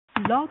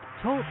Blog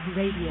Talk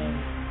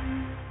Radio.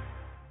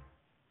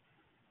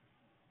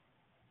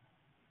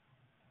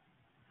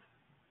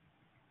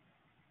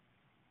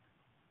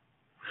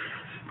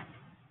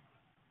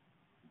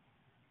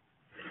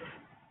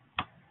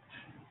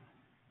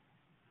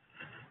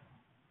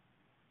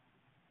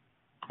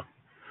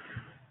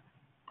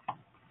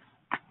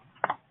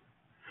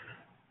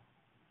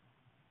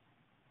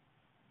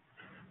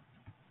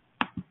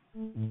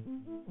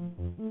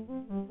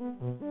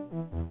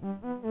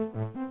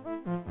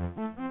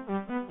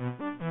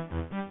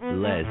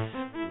 Les.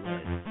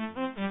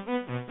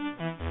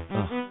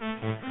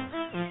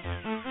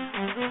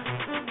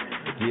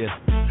 Yeah.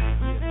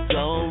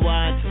 Gold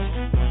watch,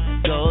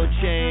 gold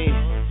chain.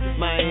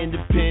 My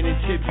independent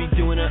chick be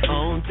doing her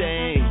own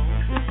thing.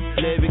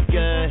 Living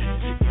good,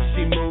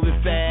 she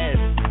moving fast.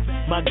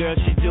 My girl,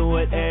 she do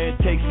whatever it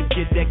takes to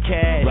get that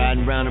cash.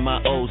 Riding around in my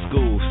old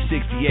school,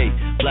 68,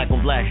 black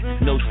on black,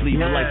 no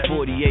sleep for like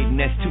 48, and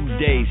that's 2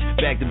 days,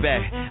 back to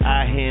back.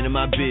 I handle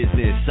my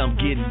business, I'm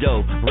getting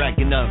dope,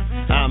 racking up.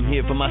 I'm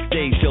here for my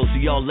stage show, so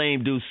y'all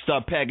lame dudes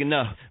start packing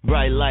up.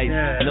 Bright lights,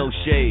 no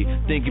shade,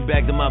 thinking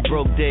back to my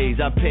broke days.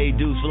 I paid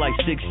dues for like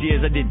 6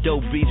 years, I did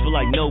dope beats for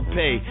like no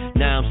pay.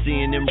 Now I'm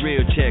seeing them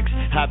real checks,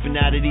 hopping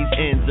out of these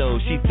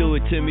Enzos. She threw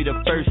it to me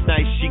the first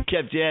night, she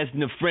kept your ass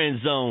in the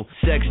friend zone.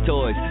 Sex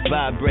toys,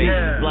 vibrate,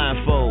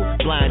 blindfold,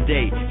 blind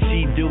date.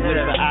 She do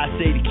whatever I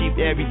say to keep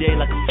every day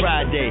like a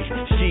Friday.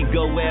 She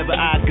go wherever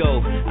I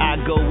go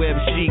wherever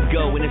she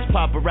go. And it's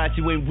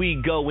paparazzi when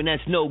we go, and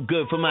that's no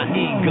good for my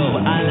ego.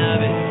 But I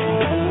love it.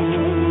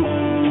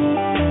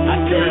 I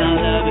said I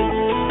love it.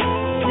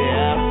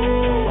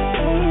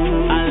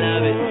 Yeah, I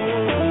love it.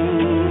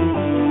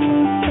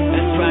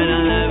 That's right, I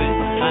love it.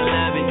 I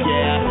love it,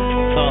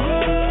 yeah. Oh,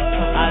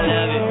 I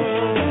love it.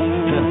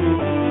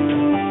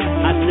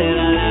 I said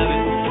I love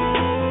it.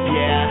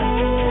 Yeah,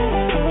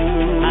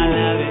 I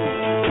love it.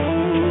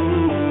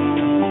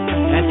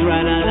 That's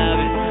right, I love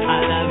it. I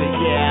love it,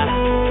 yeah.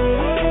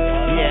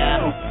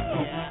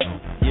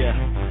 Yeah.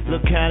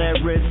 Look how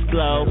that wrist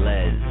glow.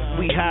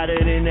 We hotter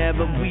than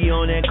ever, we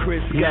on that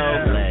Crisco.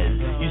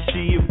 You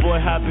see your boy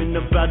hopping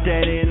about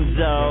that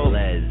Enzo.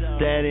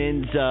 That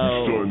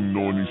Enzo. Starting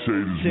on these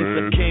haters, Since man.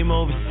 I came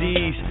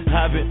overseas,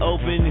 I've been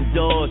opening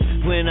doors.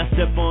 When I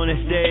step on that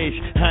stage,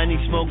 I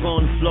need smoke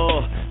on the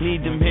floor.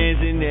 Need them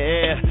hands in the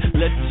air,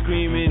 let the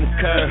scream in the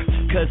curve.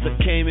 Cause I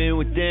came in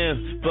with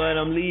them, but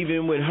I'm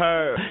leaving with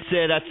her.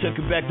 Said I took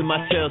her back to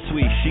my tail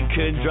suite. She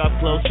couldn't drop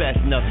clothes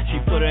fast enough. She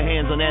put her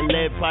hands on that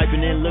lead pipe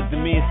and then looked at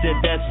me and said,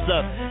 that's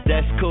what's up,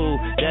 that's cool,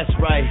 that's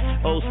right.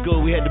 Old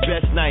school, we had the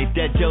best night.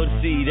 That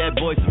Jodeci,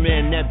 that Boyz II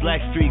Men, that Black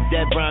Streak,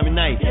 that Brahmin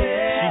night.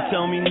 She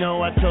told me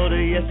no, I told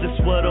her yes, that's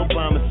what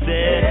Obama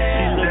said.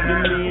 She looked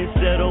at me and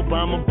said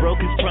Obama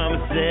broke his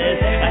promises.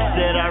 I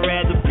said I'd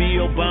rather be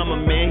Obama,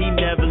 man, he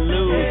never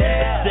lose.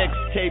 A sex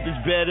tape is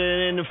better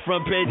than the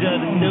front page of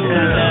the news.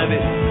 I love it.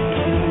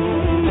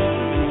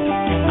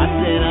 I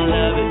said I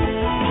love it.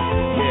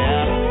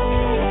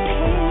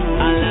 Yeah,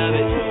 I love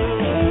it.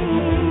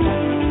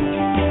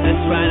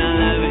 That's right, I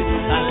love it.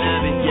 I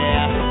love it,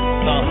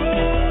 yeah. Oh,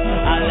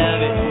 I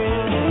love it.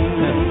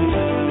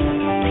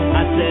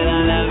 I said I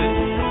love it.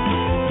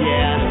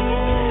 Yeah,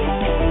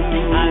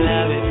 I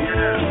love it.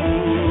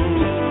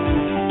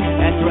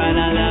 That's right,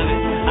 I love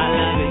it. I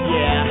love it,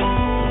 yeah.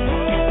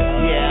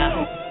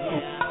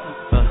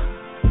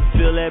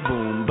 Feel that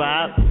boom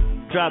bop.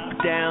 Drop it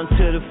down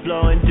to the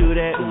floor and do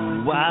that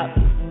ooh wop.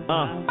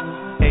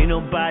 Ain't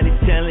nobody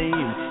telling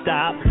you to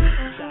stop.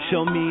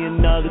 Show me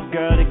another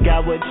girl that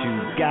got what you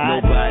got.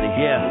 Nobody,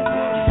 yeah.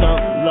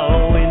 Something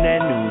low in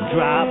that new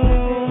drop.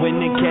 When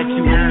they catch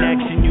you in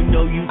action, you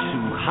know you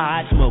too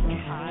hot.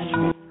 Smoking.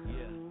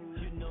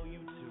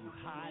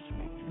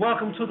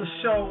 Welcome to the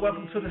show.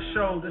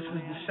 This is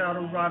the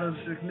Shadow Riders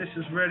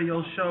Ignitions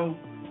Radio Show.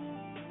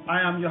 I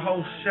am your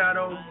host,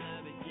 Shadow,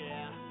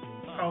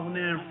 calling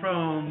in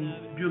from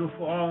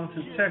beautiful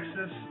Arlington,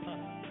 Texas.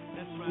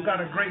 We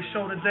got a great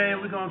show today.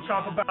 We're going to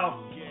talk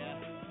about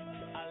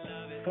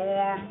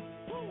form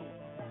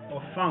or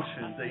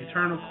function, the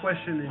eternal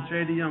question in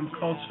JDM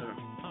culture.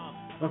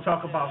 We're going to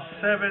talk about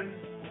 7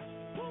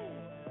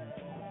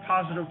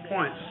 positive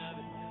points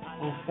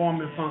on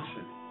form and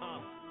function.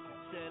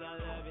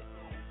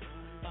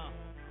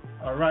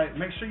 All right,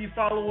 make sure you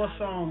follow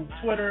us on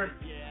Twitter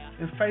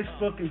and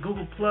Facebook and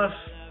Google Plus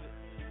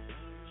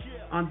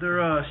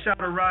under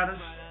Shadow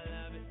Riders.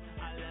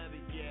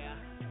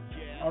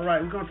 All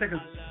right, we're going to take a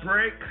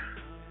break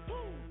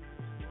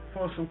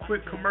for some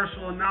quick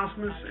commercial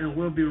announcements, and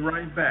we'll be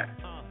right back.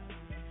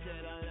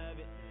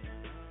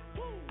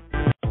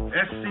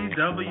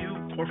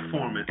 SCW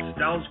Performance,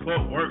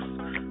 Dallas-Fort Worth's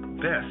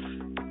best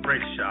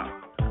race shop.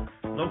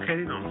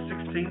 Located on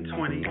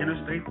 1620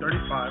 Interstate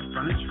 35,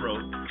 Frontage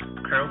Road,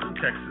 Carrollton,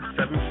 Texas,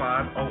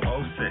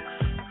 75006.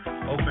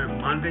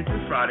 Open Monday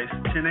through Fridays,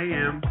 10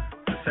 a.m.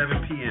 to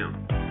 7 p.m.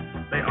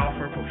 They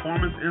offer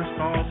performance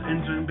installs,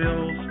 engine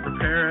builds,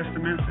 repair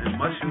estimates, and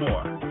much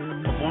more.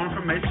 For more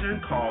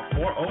information, call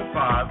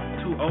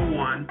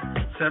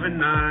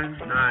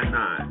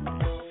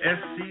 405-201-7999.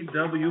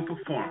 SCW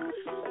Performance.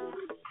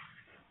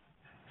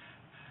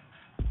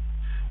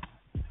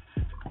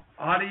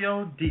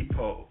 Audio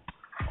Depot,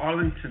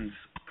 Arlington's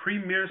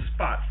premier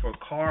spot for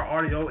car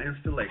audio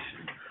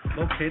installation.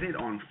 Located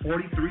on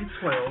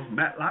 4312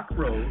 Matlock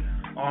Road,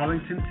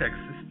 Arlington,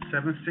 Texas,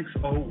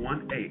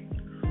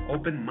 76018.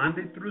 Open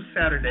Monday through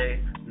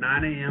Saturday,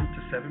 9 a.m.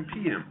 to 7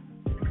 p.m.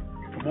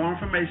 For more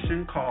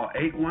information, call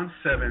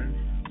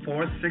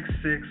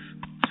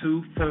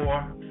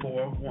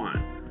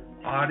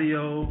 817-466-2441.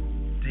 Audio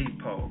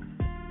Depot.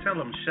 Tell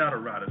them Shadow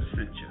Rider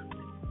sent you.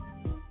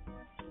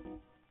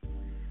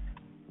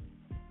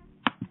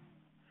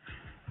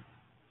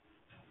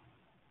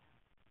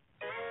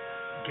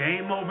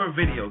 Game Over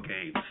Video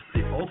Games,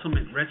 the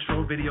ultimate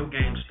retro video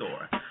game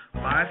store.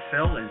 Buy,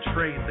 sell, and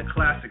trade the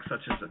classics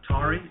such as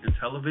Atari,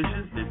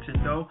 Intellivision,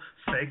 Nintendo,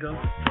 Sega,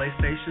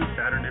 PlayStation,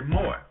 Saturn, and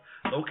more.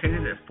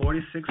 Located at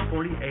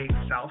 4648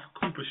 South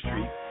Cooper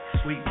Street,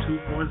 Suite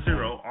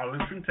 240,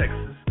 Arlington,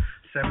 Texas,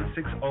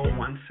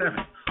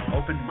 76017.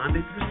 Open Monday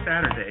through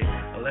Saturday,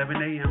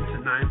 11 a.m. to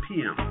 9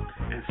 p.m.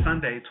 and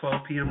Sunday,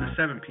 12 p.m. to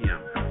 7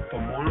 p.m. For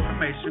more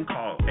information,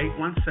 call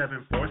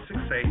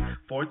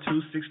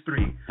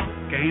 817-468-4263.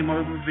 Game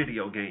Over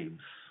Video Games.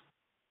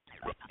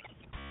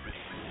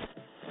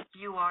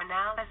 You are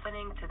now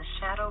listening to the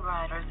Shadow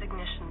Riders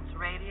Ignitions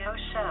radio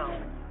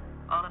show,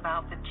 all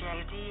about the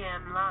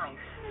JDM life.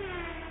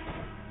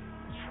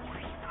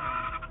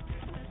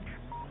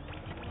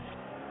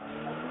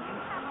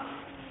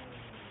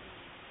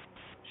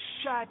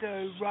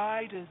 Shadow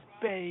Riders,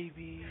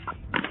 baby.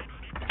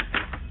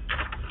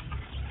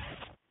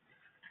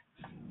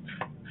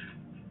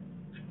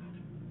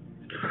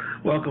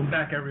 Welcome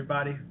back,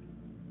 everybody.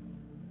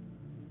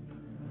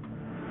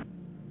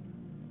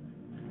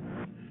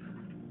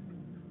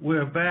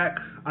 We're back.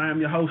 I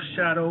am your host,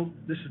 Shadow.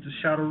 This is the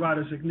Shadow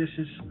Riders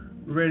Ignitions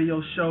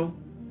radio show.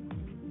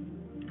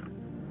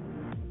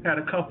 Had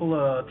a couple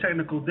of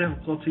technical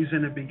difficulties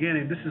in the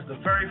beginning. This is the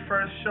very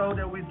first show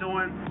that we're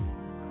doing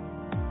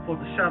for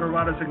the Shadow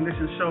Riders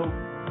Ignition show.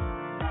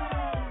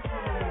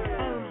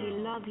 Only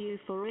love you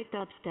for it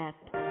dubstep.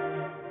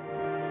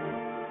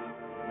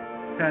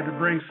 Had to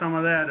bring some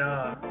of that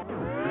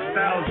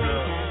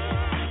nostalgia.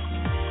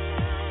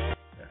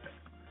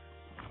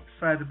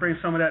 So I had to bring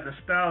some of that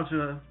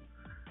nostalgia.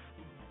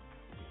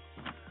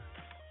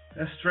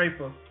 That's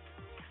Draper.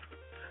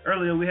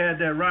 Earlier we had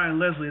that Ryan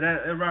Leslie.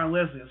 That Ryan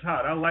Leslie is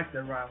hot. I like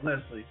that Ryan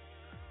Leslie.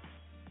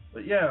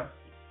 But yeah,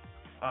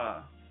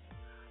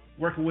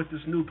 working with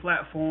this new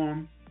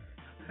platform.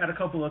 Had a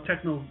couple of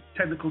technical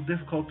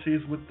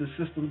difficulties with the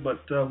system,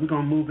 but we're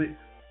going to move it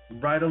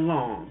right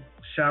along.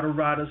 Shadow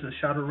Riders and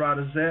Shadow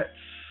Ridersets.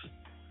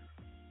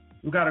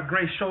 We've got a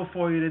great show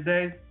for you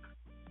today.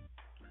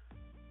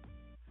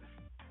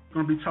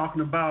 We're going to be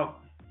talking about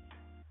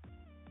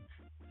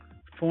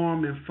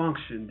form and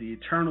function, the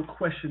eternal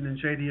question in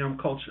JDM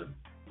culture.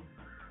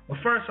 But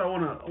first, I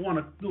want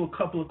to do a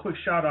couple of quick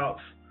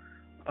shout-outs.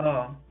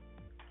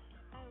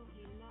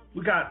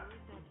 We got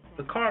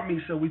the car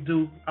meets that we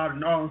do out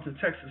in Arlington,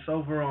 Texas,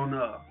 over on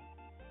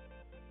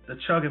the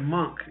Chug and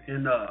Monk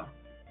in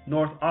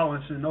North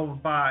Arlington, over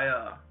by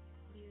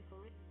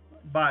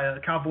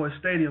Cowboy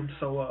Stadium.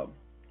 So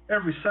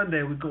every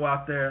Sunday we go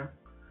out there.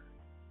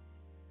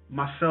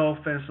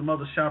 Myself and some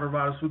other Shadow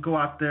Riders, we go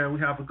out there. We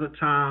have a good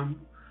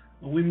time.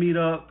 We meet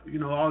up,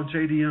 all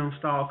JDM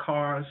style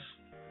cars.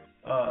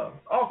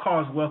 All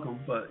cars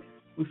welcome, but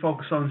we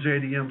focus on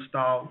JDM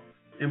style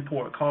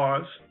import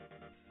cars.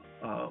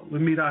 We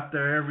meet out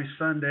there every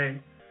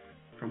Sunday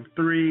from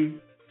 3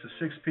 to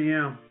 6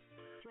 p.m.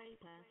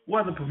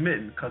 weather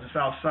permitting, because it's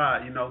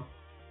outside,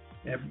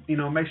 And,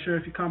 make sure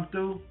if you come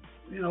through,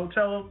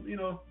 tell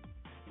them,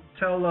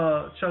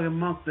 tell Chug and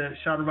Monk that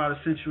Shadow Rider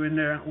sent you in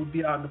there. We'll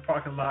be out in the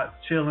parking lot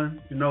chilling,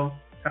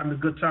 having a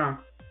good time.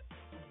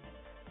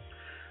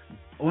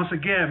 Once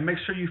again, make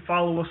sure you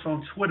follow us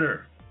on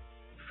Twitter,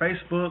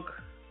 Facebook,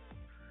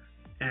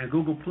 and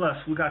Google+.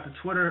 We got the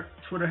Twitter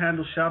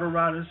handle Shadow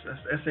Riders.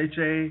 That's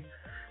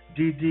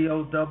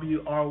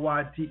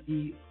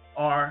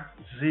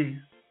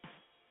ShadoWRYDERZ.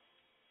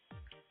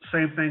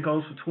 Same thing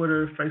goes for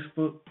Twitter,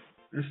 Facebook,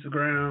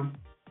 Instagram,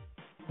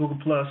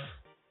 Google+.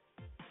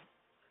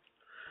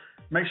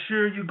 Make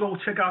sure you go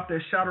check out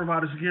that Shadow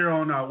Riders gear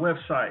on our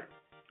website.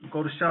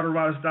 Go to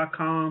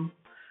shadowriders.com.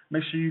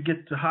 Make sure you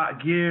get the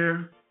hot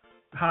gear,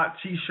 hot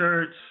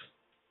t-shirts,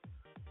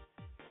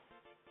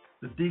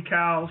 the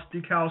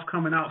decals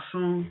coming out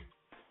soon.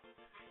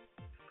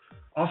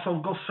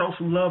 Also, go show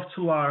some love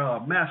to our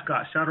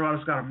mascot. Shadow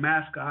Riders got a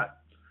mascot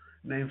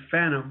named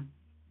Phantom.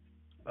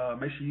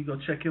 Make sure you go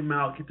check him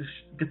out.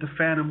 Get the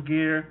Phantom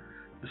gear,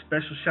 the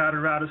special Shadow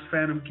Riders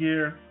Phantom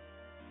gear,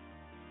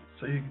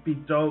 so you can be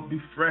dope, be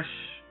fresh,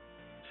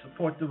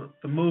 support the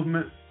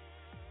movement.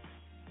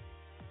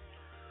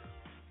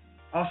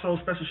 Also,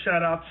 special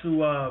shout out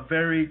to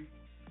Very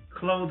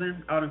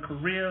Clothing out in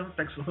Korea.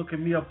 Thanks for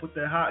hooking me up with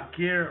that hot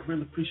gear. I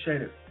really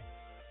appreciate it.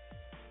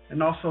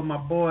 And also my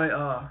boy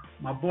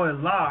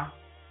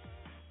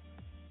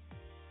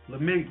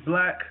Lamick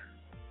Black.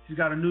 He's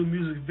got a new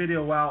music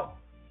video out.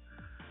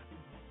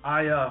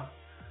 I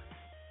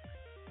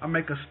I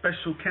make a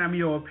special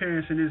cameo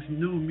appearance in his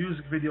new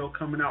music video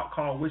coming out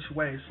called Which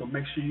Way, so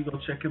make sure you go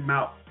check him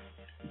out.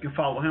 You can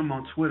follow him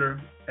on Twitter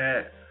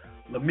at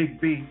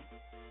LaMeekB.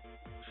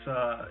 It's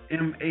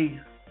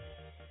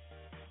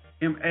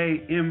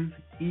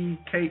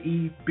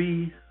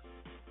MAMEKEB.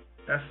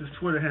 That's his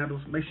Twitter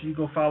handles. Make sure you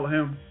go follow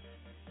him.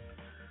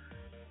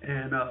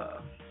 And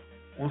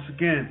once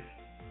again,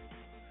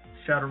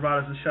 Shadow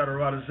Riders and Shadow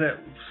Ridersette,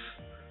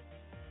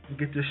 we'll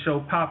get this show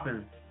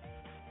popping.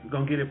 We're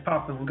going to get it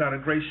popping. We got a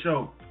great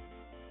show.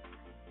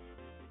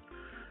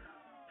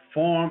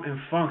 Form and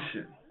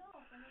function.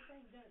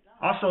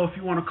 Also, if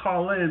you want to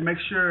call in, make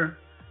sure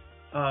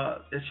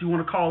that you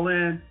want to call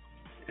in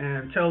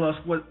and tell us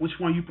which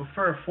one you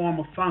prefer, form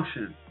or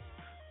function.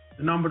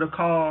 The number to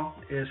call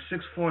is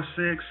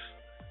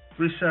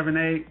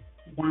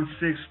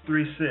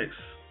 646-378-1636.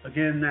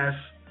 Again, that's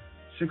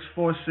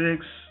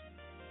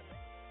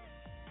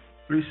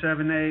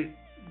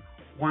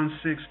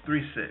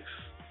 646-378-1636.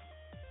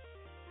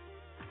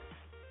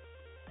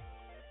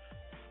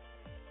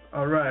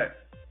 All right.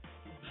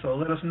 So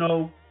let us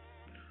know,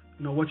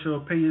 what your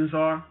opinions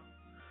are.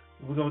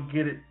 We're gonna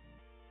get it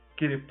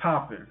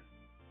popping.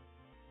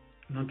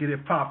 We're gonna get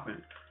it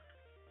popping.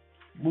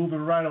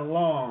 Moving right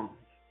along.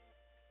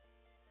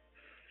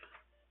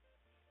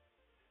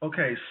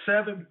 Okay,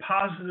 7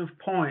 positive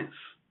points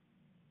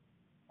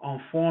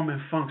on form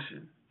and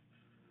function.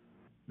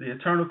 The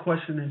eternal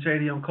question in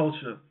JDM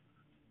culture.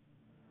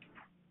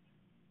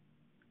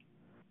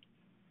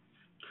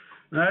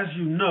 Now, as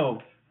you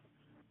know,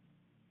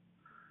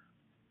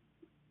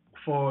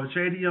 for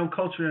JDM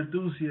culture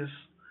enthusiasts,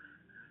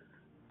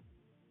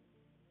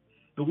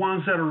 the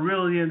ones that are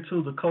really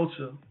into the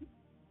culture,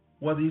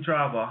 whether you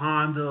drive a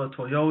Honda, a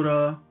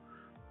Toyota,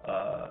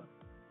 a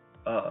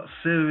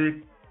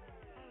Civic,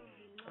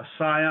 a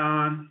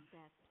Scion,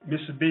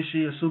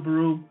 Mitsubishi, a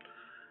Subaru,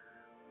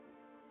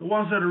 the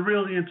ones that are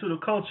really into the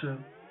culture,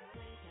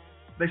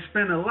 they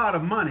spend a lot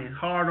of money,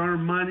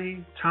 hard-earned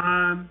money,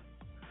 time,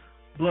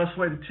 blood,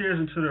 sweat, and tears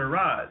into their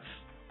rides.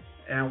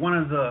 And one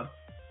of the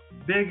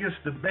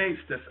biggest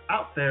debates that's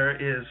out there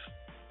is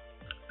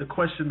the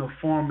question of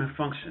form and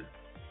function.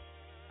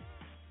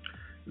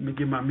 Let me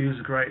get my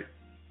music right.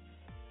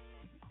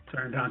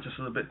 Turn it down just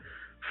a little bit.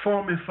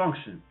 Form and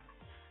function.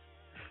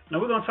 Now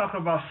we're going to talk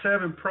about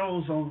 7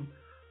 pros on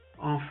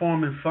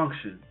form and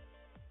function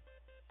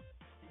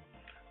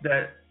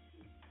that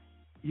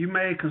you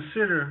may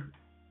consider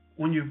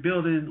when you're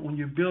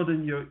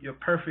building your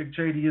perfect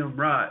JDM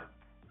ride.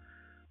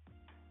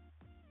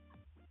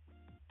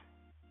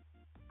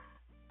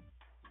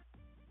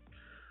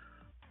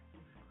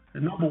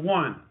 And number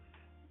 1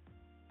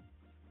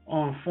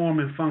 on form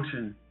and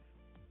function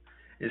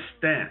is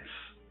stance.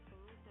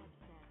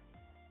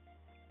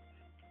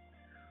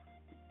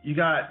 You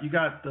got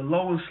the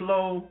low and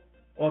slow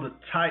or the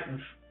tight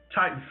and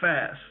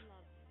fast.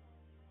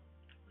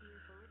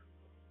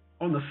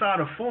 On the side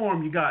of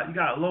form, you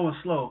got low and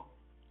slow.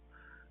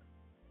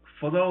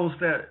 For those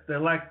that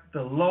like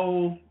the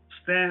low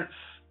stance,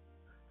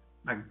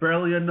 like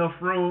barely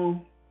enough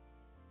room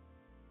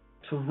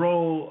to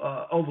roll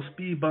over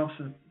speed bumps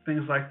and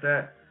things like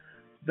that.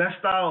 That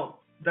style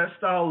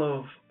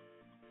of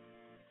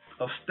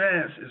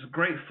stance is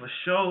great for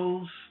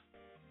shows.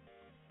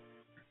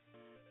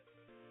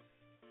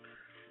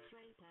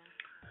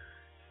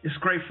 It's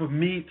great for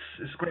meets.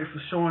 It's great for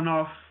showing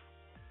off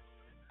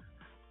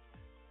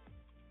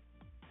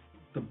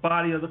the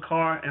body of the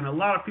car, and a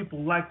lot of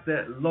people like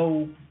that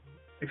low,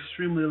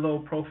 extremely low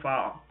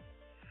profile.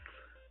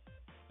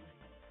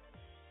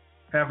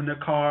 Having their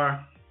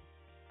car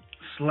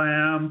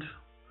slammed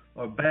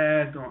or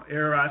bagged on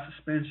air ride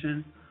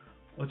suspension,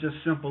 or just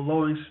simple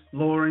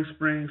lowering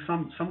springs.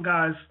 Some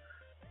guys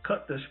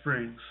cut their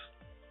springs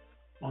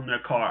on their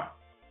car,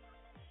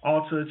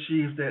 all to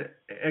achieve that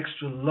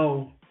extra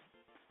low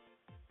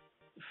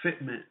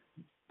fitment,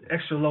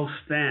 extra low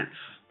stance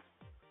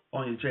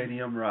on your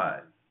JDM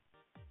ride.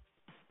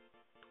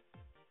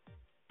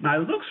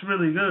 Now it looks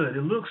really good.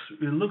 It looks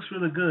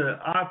really good.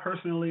 I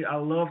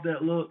love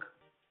that look.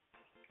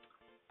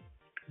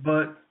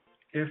 But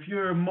if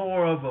you're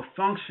more of a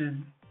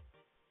function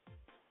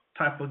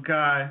type of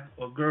guy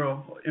or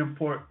girl or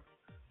import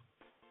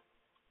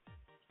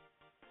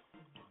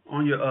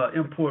on your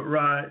import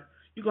ride,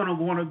 you're gonna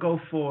want to go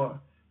for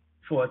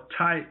a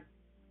tight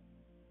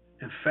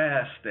and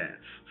fast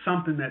stance,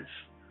 something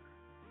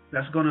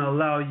that's going to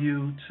allow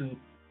you to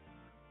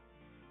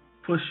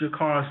push your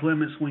car's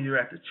limits when you're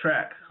at the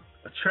track,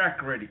 a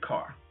track-ready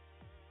car,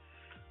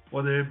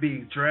 whether it be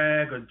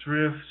drag or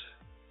drift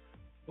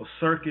or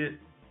circuit.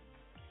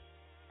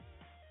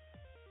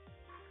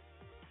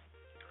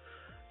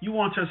 You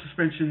want your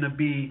suspension to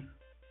be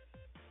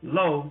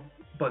low,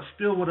 but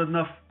still with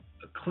enough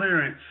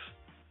clearance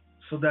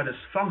so that it's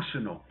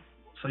functional,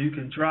 so you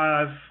can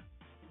drive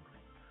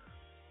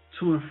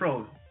to and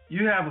fro.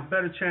 You have a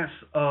better chance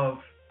of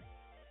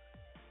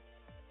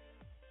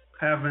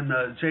having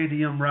a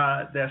JDM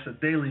ride that's a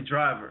daily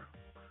driver.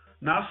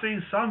 Now I've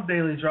seen some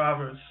daily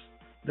drivers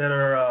that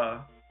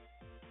are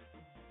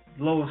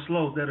low and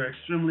slow that are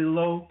extremely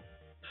low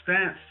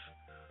stance.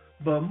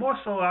 But more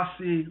so, I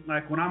see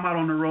like when I'm out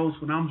on the roads,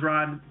 when I'm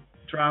driving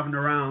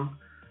around,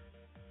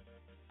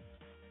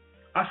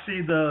 I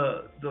see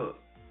the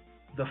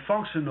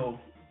functional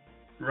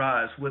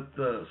rides with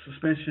the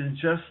suspension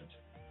just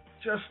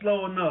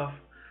low enough.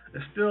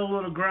 There's still a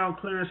little ground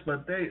clearance,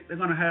 but they're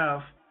gonna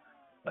have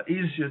an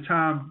easier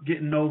time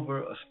getting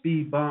over a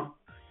speed bump.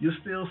 You'll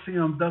still see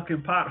them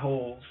ducking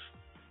potholes,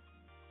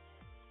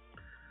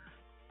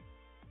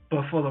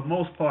 but for the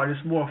most part,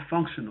 it's more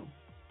functional.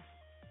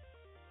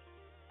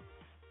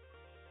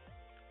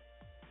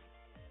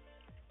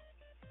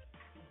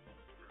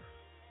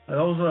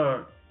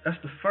 That's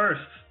the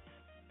first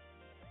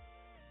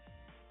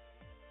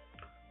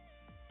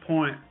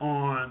point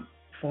on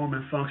form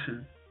and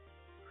function.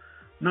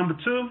 Number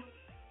two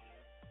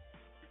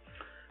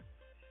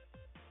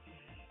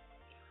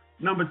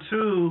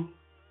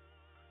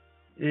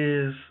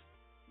is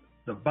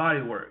the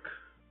body work.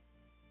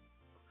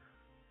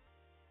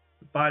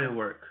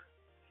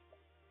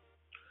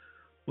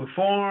 With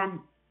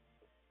form,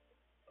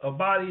 a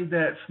body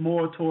that's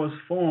more towards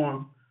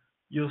form,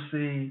 you'll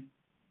see,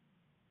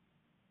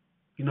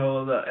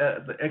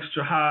 the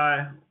extra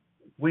high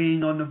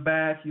wing on the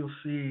back. You'll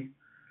see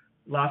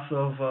lots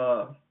of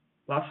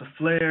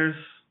flares.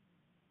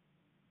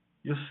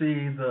 You'll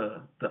see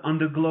the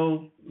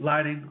underglow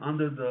lighting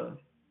under the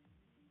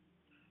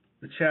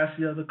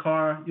chassis of the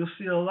car. You'll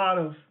see a lot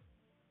of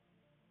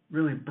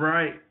really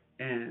bright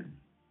and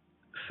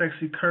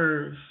sexy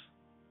curves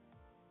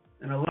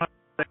and a lot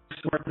of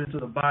work into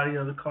the body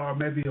of the car.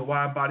 Maybe a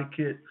wide body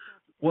kit.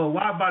 Well,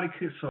 wide body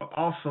kits are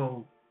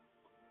also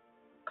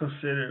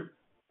considered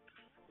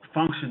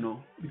functional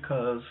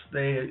because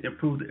they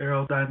improve the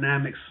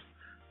aerodynamics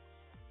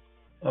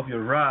of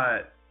your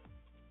ride.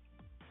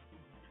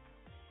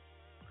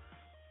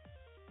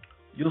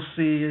 You'll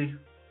see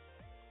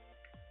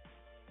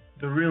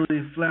the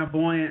really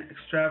flamboyant,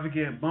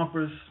 extravagant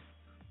bumpers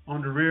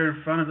on the rear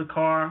and front of the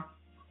car,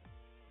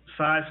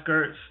 side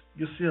skirts.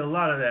 You'll see a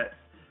lot of that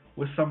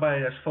with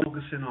somebody that's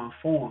focusing on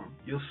form.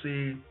 You'll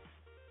see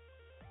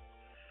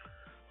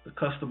the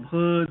custom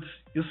hoods.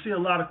 You'll see a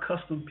lot of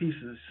custom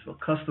pieces, so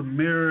custom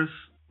mirrors,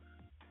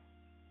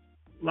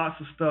 lots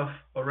of stuff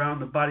around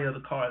the body of the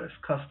car that's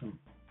custom.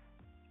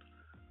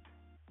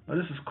 Now,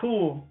 this is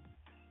cool,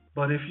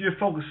 but if you're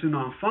focusing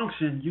on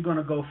function, you're going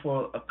to go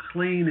for a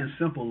clean and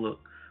simple look,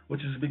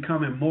 which is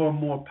becoming more and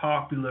more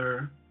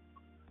popular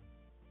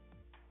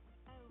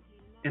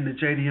in the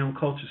JDM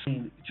culture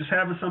scene. Just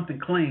having something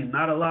clean,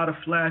 not a lot of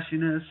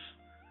flashiness.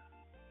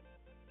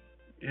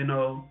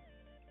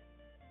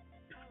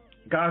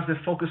 Guys that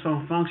focus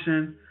on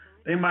function,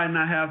 they might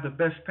not have the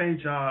best paint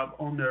job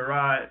on their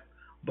ride,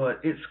 but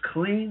it's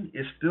clean.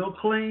 It's still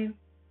clean,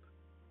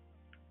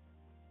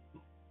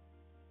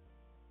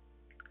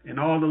 and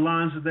all the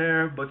lines are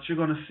there. But you're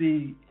gonna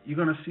see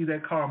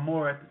that car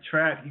more at the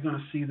track. You're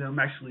gonna see them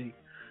actually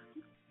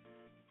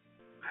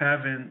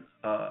having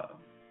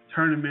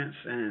tournaments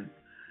and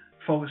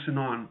focusing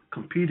on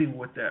competing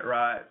with that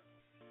ride.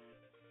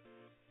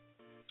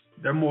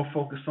 They're more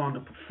focused on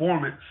the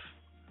performance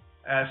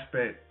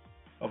aspect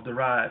of the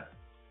ride.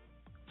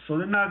 So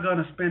they're not going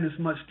to spend as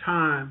much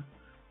time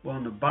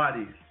on the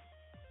body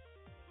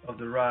of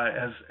the ride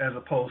as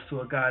opposed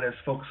to a guy that's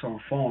focused on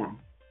form.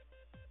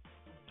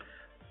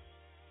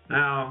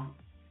 Now,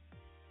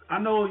 I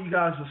know you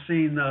guys have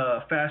seen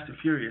Fast and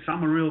Furious.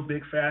 I'm a real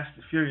big Fast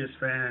and Furious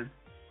fan.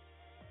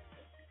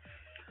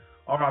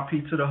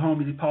 RIP to the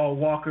homie Paul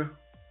Walker.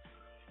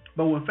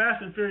 But when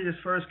Fast and Furious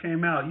first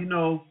came out, you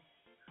know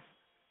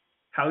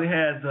how he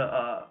had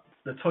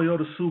the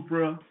Toyota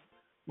Supra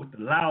with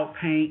the loud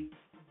paint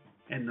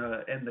and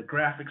the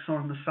graphics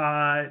on the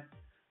side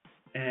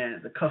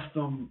and the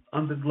custom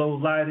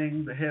underglow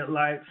lighting, the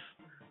headlights,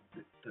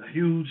 the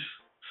huge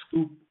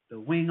scoop, the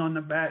wing on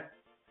the back.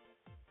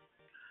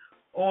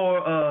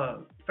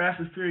 Or Fast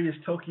and Furious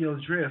Tokyo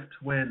Drift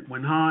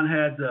when Han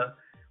had the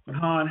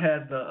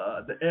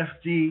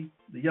FD,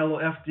 the yellow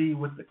FD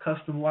with the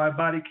custom wide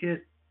body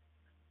kit.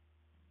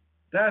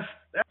 That's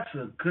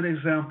a good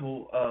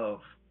example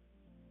of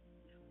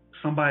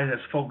somebody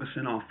that's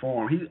focusing on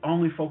form. He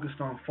only focused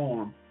on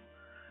form.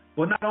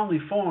 Well, not only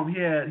form, he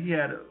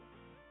had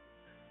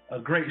a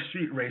great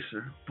street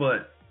racer,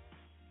 but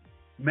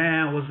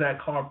man, was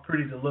that car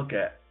pretty to look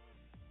at.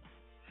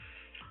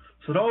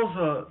 So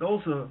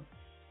those are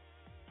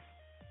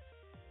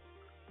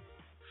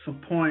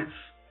some points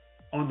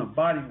on the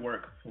body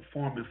work for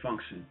form and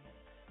function.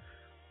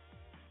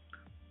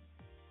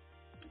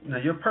 Now,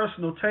 your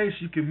personal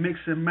taste, you can mix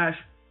and match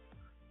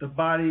the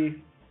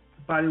body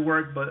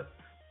work, but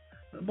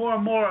more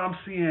and more I'm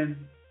seeing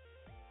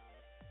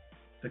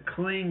the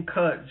clean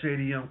cut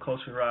JDM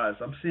culture rise.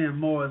 I'm seeing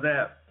more of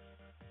that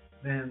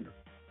than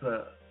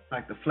the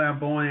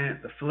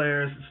flamboyant, the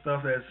flares and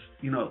stuff that's,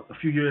 a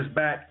few years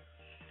back.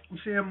 I'm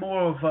seeing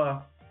more of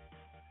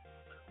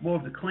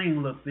the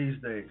clean look these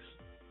days.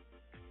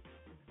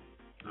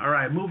 All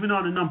right, moving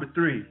on to number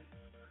 3.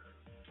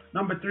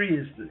 Number 3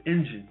 is the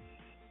engine.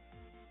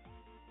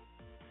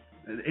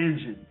 The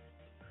engine.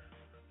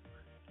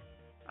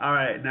 All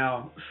right,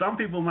 now some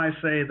people might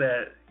say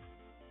that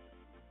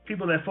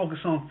people that focus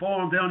on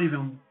form, they don't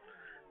even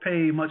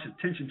pay much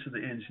attention to the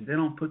engine. They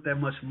don't put that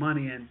much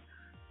money in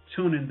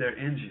tuning their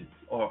engine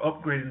or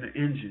upgrading their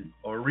engine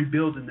or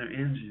rebuilding their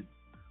engine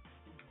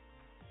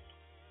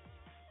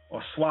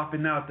or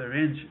swapping out their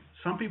engine.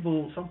 Some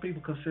people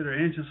consider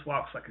engine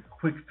swaps like a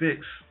quick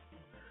fix.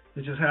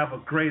 They just have a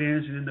great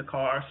engine in the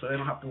car, so they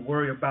don't have to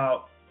worry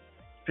about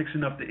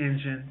fixing up the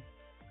engine,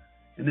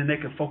 and then they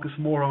can focus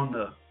more on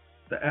the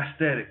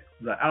aesthetic,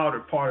 the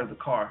outer part of the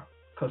car,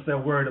 because they're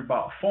worried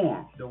about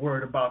form. They're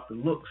worried about the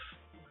looks.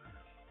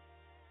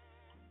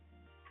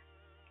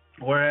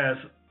 Whereas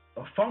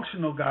a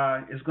functional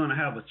guy is going to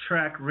have a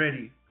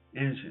track-ready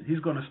engine. He's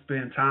going to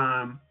spend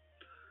time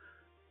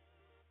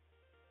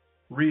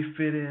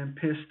refitting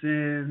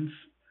pistons,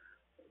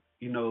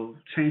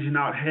 changing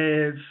out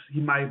heads. He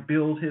might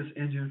rebuild his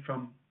engine.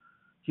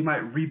 He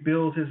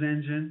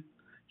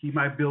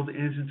might build the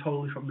engine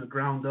totally from the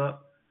ground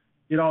up.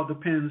 It all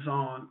depends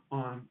on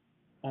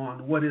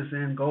what his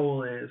end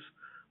goal is.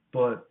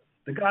 But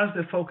the guys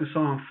that focus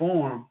on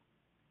form,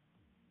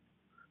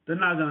 they're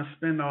not going to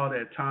spend all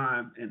that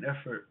time and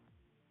effort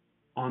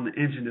on the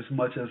engine as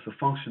much as the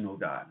functional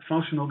guy. The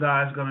functional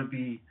guy is going to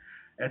be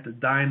at the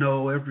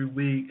dyno every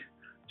week,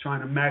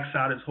 trying to max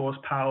out his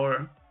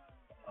horsepower.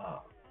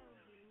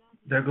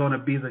 They're going to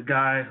be the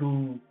guy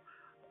who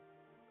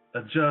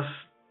adjusts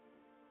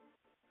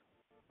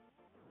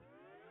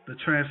the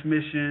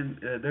transmission.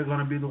 They're going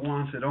to be the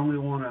ones that only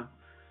want to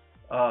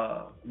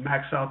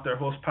max out their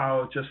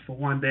horsepower just for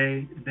one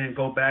day, and then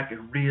go back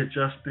and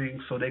readjust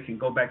things so they can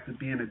go back to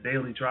being a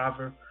daily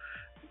driver.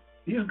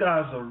 These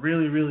guys are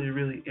really, really,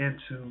 really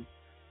into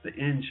the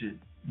engine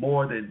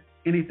more than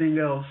anything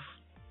else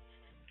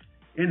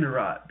in the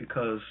ride,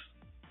 because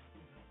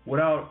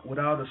without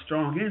a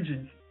strong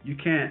engine, you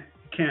can't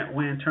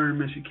win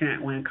tournaments, you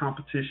can't win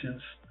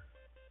competitions,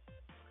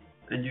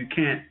 and you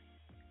can't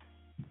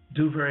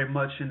do very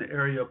much in the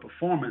area of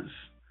performance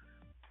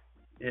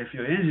if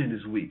your engine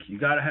is weak. You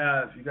gotta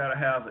have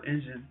an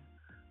engine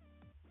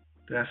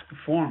that's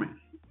performing.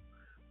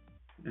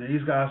 And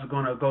these guys are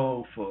gonna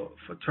go for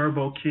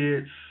turbo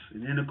kits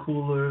and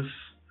intercoolers.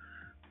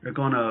 They're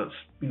gonna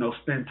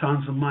spend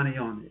tons of money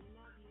on it.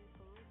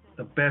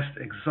 The best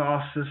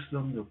exhaust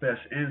system, the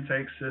best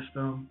intake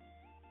system,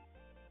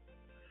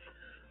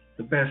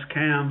 the best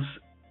cams,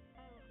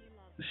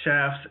 the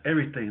shafts,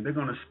 everything. They're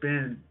gonna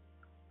spend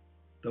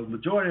the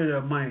majority of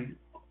their money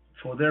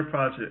for their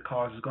project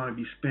cars is going to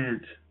be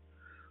spent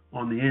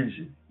on the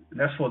engine. And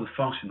that's for the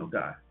functional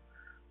guy.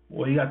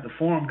 Well, you got the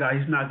form guy,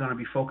 he's not going to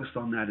be focused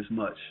on that as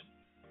much.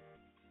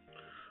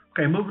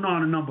 Okay, moving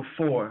on to number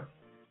 4,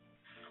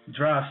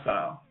 drive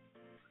style.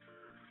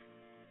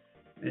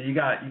 And you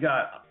got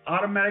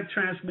automatic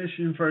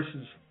transmission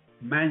versus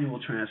manual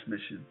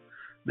transmission.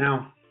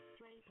 Now,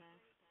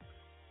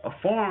 a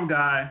form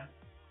guy,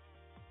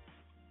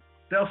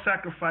 they'll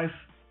sacrifice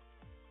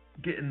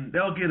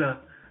they'll get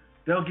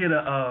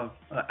a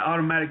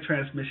automatic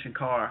transmission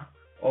car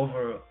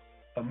over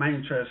a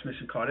manual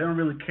transmission car. They don't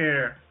really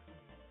care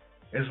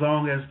as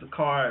long as the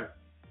car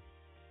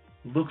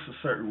looks a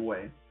certain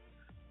way.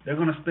 They're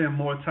going to spend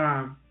more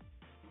time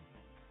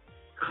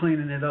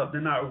cleaning it up. They're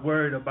not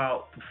worried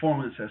about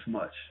performance as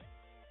much.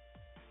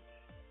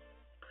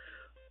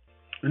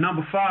 And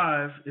number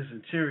 5 is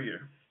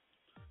interior.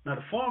 Now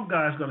the form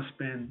guy is going to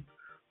spend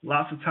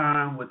lots of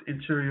time with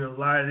interior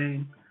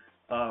lighting,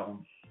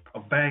 a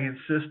banging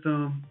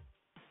system.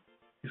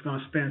 He's going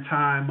to spend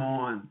time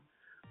on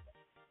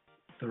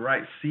the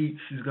right seats.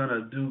 He's going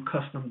to do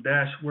custom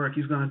dash work.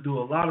 He's going to do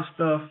a lot of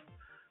stuff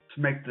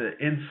to make the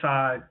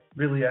inside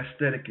really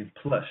aesthetic and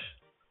plush.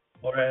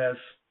 Whereas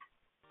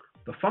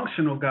the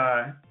functional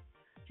guy,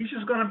 he's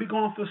just going to be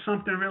going for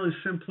something really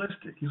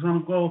simplistic. He's going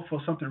to go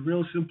for something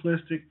real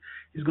simplistic.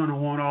 He's going to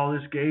want all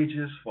his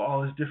gauges for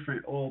all his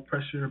different oil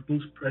pressure,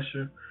 boost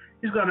pressure.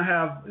 He's going to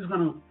have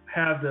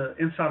the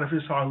inside of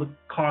his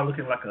car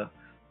looking like a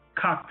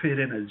cockpit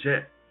in a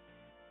jet,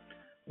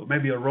 or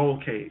maybe a roll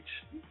cage.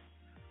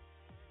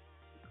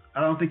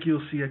 I don't think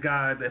you'll see a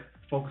guy that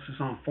focuses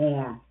on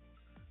form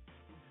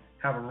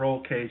have a roll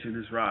cage in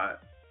his ride.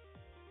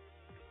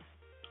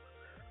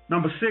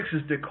 Number 6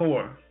 is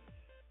decor.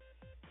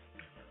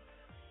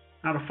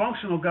 Now the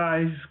functional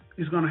guy,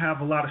 he's going to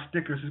have a lot of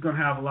stickers. He's going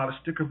to have a lot of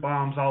sticker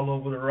bombs all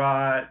over the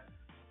ride.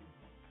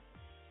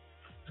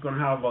 He's going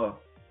to have a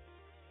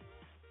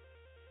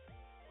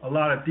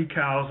lot of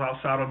decals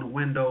outside on the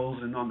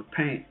windows and on the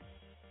paint.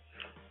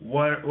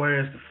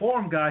 Whereas the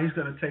form guy, he's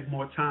going to take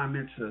more time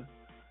into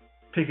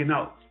picking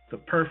out the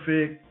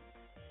perfect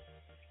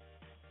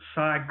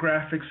side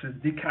graphics and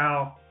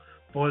decal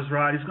for his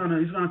ride. He's going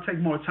to take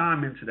more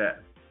time into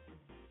that.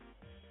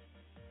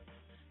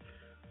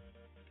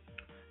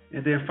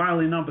 And then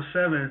finally, number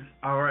 7,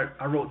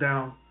 I wrote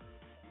down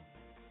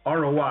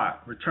ROI,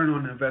 return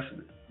on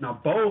investment. Now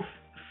both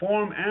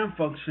form and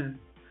function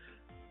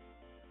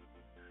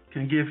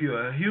can give you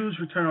a huge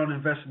return on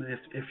investment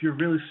if you're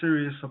really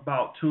serious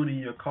about tuning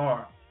your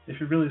car, if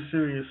you're really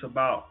serious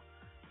about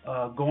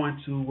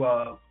going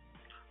to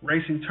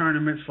racing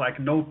tournaments like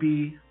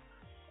Nopi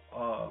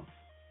or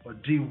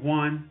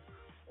G1,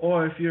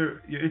 or if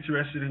you're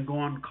interested in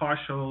going to car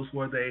shows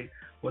where they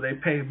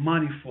pay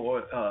money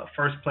for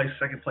first place,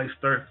 second place,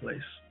 third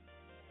place.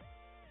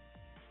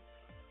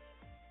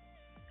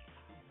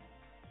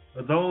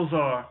 But those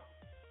are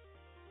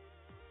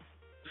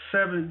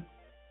 7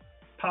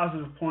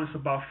 positive points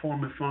about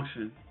form and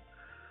function.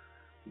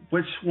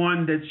 Which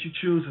one that you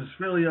choose is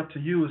really up to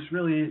you. It's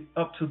really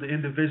up to the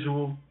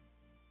individual.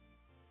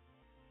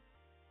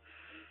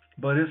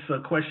 But it's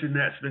a question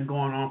that's been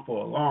going on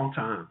for a long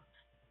time.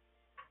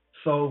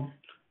 So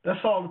that's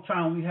all the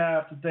time we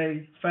have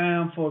today,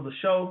 fam, for the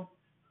show.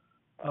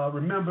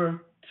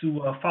 Remember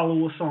to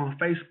follow us on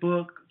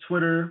Facebook,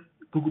 Twitter,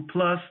 Google+,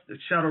 at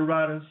Shadow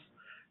Riders.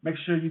 Make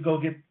sure you go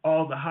get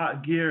all the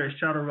hot gear at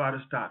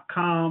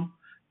shadowriders.com.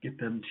 Get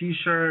them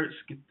T-shirts,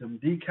 get them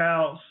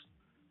decals.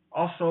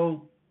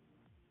 Also,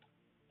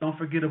 don't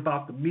forget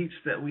about the meets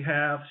that we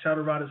have.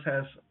 Shadow Riders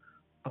has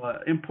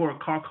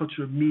import car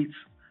culture meets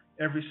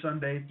every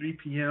Sunday, 3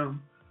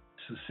 p.m.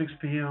 to 6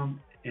 p.m.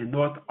 in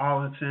North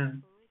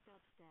Arlington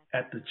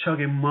at the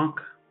Chugging Monk.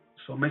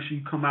 So make sure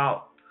you come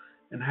out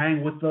and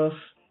hang with us.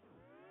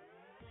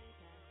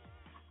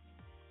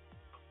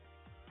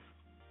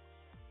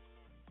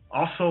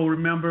 Also,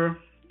 remember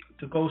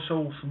to go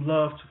show some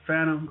love to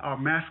Phantom, our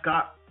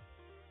mascot.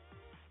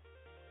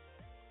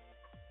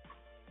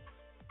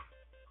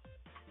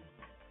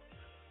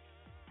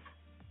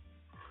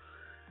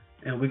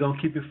 And we're going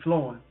to keep it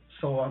flowing.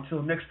 So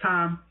until next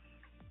time,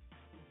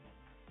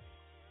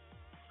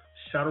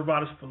 Shadow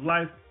Riders for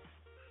life.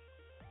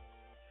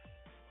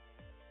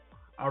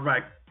 All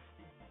right.